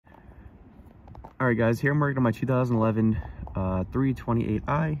All right, guys, here I'm working on my 2011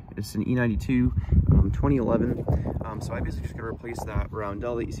 328i. It's an E92 2011. So I basically just got to replace that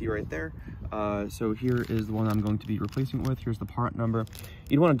Roundel that you see right there. So here is the one I'm going to be replacing it with. Here's the part number.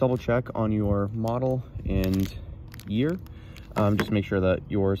 You'd want to double check on your model and year. Just make sure that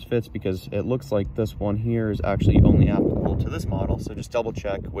yours fits, because it looks like this one here is actually only applicable to this model. So just double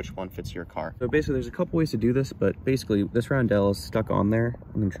check which one fits your car. So basically there's a couple ways to do this, but basically this Roundel is stuck on there.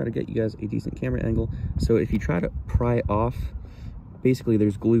 I'm gonna try to get you guys a decent camera angle. So if you try to pry off, basically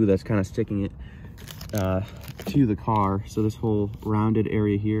there's glue that's kind of sticking it to the car. So this whole rounded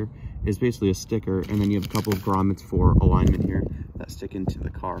area here is basically a sticker, and then you have a couple of grommets for alignment here that stick into the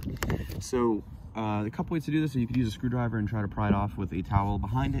car. So a couple ways to do this: you could use a screwdriver and try to pry it off with a towel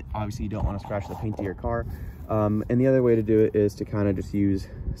behind it. Obviously you don't want to scratch the paint of your car. And the other way to do it is to kind of just use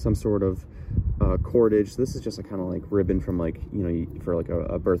some sort of cordage. This is just a kind of like ribbon from, like, you know, for like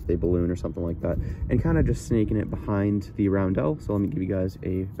a birthday balloon or something like that, and kind of just snaking it behind the Roundel. So let me give you guys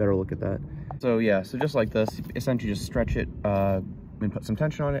a better look at that. So yeah, so just like this, essentially just stretch it and put some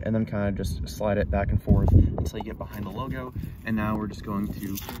tension on it, and then kind of just slide it back and forth until you get behind the logo. And now we're just going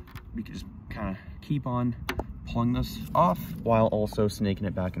to, we can just kind of keep on pulling this off while also snaking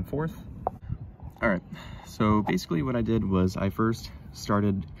it back and forth. All right, so basically what I did was I first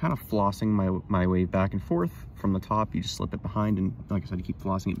started kind of flossing my way back and forth from the top. You just slip it behind, and like I said, you keep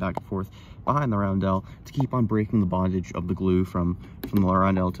flossing it back and forth behind the Roundel to keep on breaking the bondage of the glue from the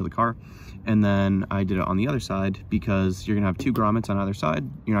Roundel to the car. And then I did it on the other side, because you're gonna have two grommets on either side.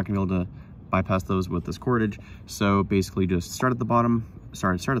 You're not gonna be able to bypass those with this cordage. So basically just start at the bottom,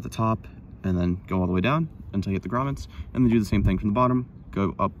 start at the top, and then go all the way down until you hit the grommets, and then do the same thing from the bottom,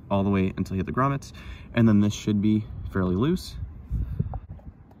 go up all the way until you hit the grommets, and then this should be fairly loose.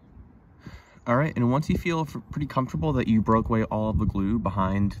 All right, and once you feel pretty comfortable that you broke away all of the glue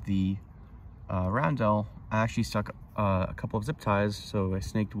behind the Roundel, I actually stuck a couple of zip ties. So I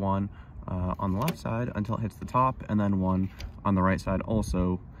snaked one on the left side until it hits the top, and then one on the right side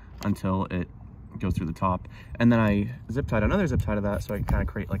also until it goes through the top. And then I zip tied another zip tie to that, so I can kind of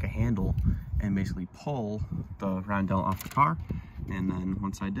create like a handle and basically pull the Roundel off the car. And then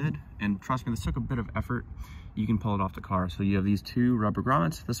once I did, and trust me, this took a bit of effort, you can pull it off the car. So you have these two rubber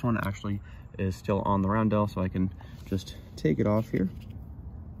grommets. This one actually is still on the Roundel, so I can just take it off here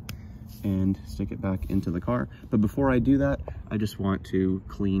and stick it back into the car. But before I do that, I just want to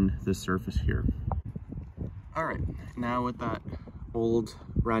clean this surface here. All right, now with that old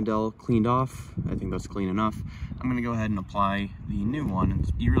Roundel cleaned off, I think that's clean enough, I'm gonna go ahead and apply the new one.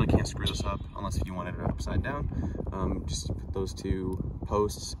 And you really can't screw this up unless if you wanted it upside down. Just put those two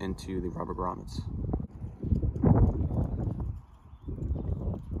posts into the rubber grommets.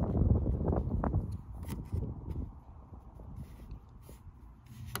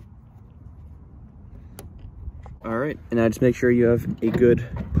 All right, and now just make sure you have a good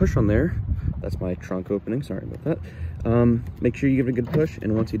push on there. That's my trunk opening, sorry about that. Make sure you give it a good push,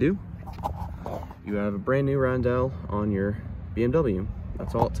 and once you do, you have a brand new Roundel on your BMW.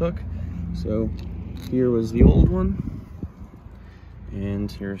 That's all it took. So here was the old one,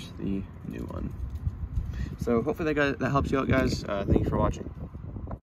 and here's the new one. So hopefully that helps you out, guys. Thank you for watching.